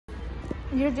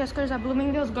Here's the escalators at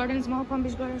Bloomingdales Gardens Mall, Palm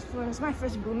Beach Gardens, Florida. It's my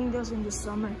first Bloomingdales in this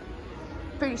summer.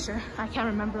 Pretty sure. I can't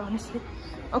remember, honestly.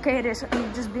 Okay, it is.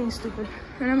 I'm just being stupid.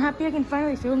 And I'm happy I can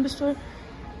finally film the store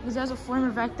because there's a former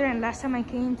vector, and last time I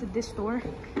came to this store,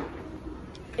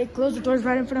 it closed the doors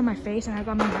right in front of my face and I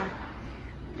got my back.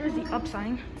 There's the up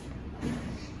sign.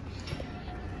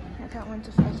 I can't wait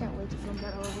to film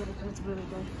that elevator because it's really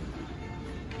good.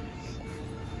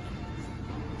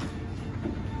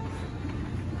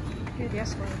 Here's the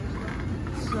escalators.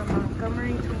 This is a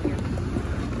Montgomery Twinkie-M.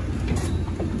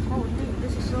 Oh dude,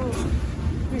 this is so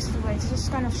peaceful. It's just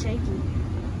kind of shaky.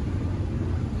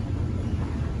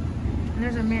 And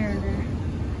there's a mirror there.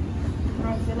 I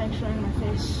don't feel like showing my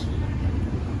face.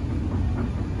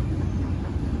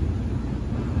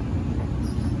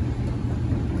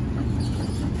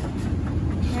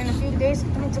 And in a few days,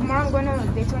 tomorrow I'm going to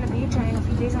Daytona Beach, and in a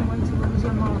few days I'm going to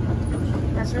Museum Mall.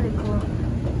 That's really cool.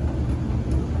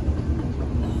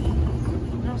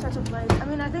 No such a place. I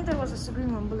mean, I think there was a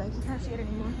screen one, but like you can't see it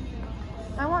anymore.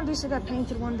 I want these to get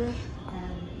painted one day.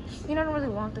 You know, I don't really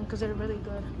want them because they're really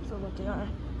good for what they are.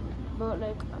 But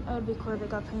like, it would be cool if they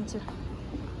got painted.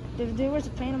 If they were to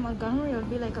paint a Montgomery, it would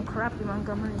be like a crappy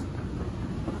Montgomery.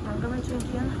 Montgomery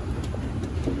Twinkie-M.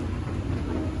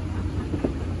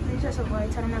 These are some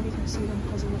lights. I don't know if you can see them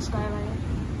because of the skylight.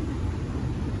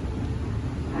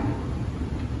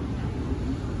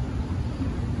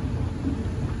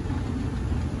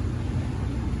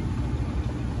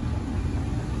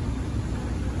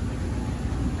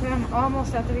 I'm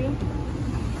almost at 3.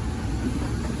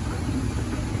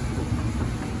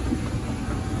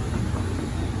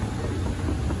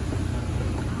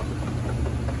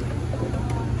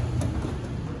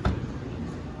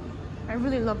 I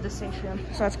really love this atrium,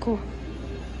 so that's cool.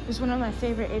 It's one of my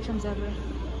favorite atriums ever.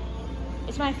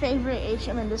 It's my favorite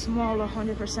atrium in this mall,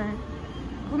 100%.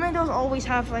 Bloomingdales always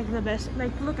have like the best.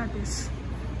 Like, look at this.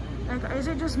 Like, is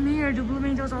it just me or do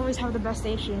Bloomingdales always have the best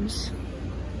atriums?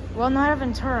 Well, not at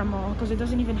Ventura Mall because it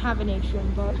doesn't even have an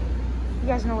atrium, but you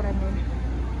guys know what I mean.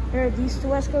 Here are these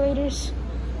 2 escalators.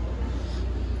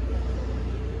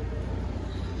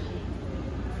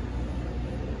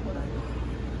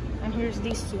 And here's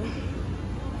these 2.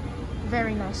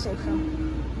 Very nice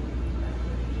atrium.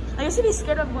 I used to be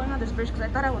scared of going on this bridge because I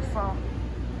thought I would fall.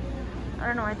 I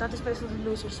don't know, I thought this place was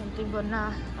loose or something, but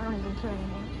nah, I don't even care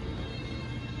anymore.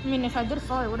 I mean, if I did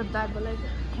fall, I would have died, but like,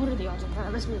 what are the odds of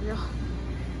that? Let's be real.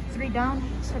 3 down,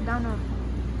 let's head down to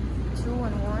 2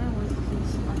 and 1 with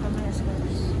these Montgomery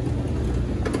escalators.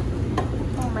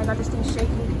 Oh my god, this thing's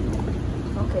shaky.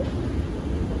 Okay.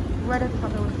 Right at the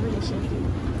top, it was really shaky.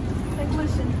 Like,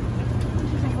 listen.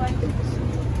 Like this.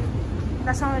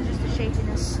 That sounded just the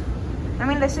shakiness. I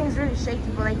mean, this thing's really shaky,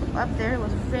 but like up there, it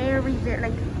was very,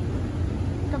 like,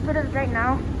 compared to right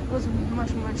now, it was much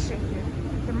shakier.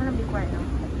 I'm gonna be quiet now.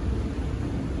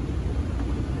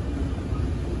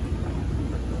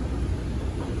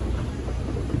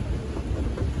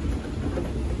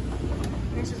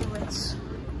 This is the lights.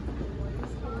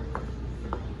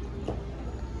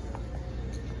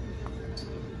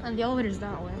 And the elevator's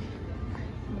that way.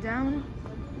 Down.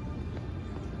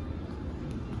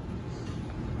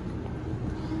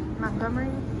 Montgomery.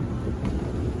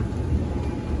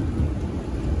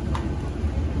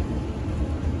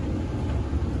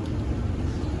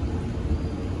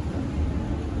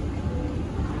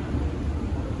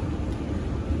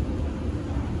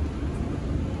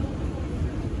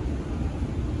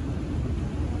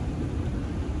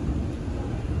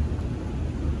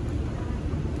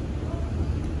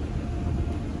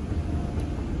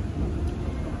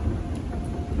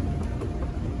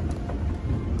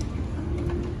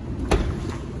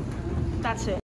 That's it.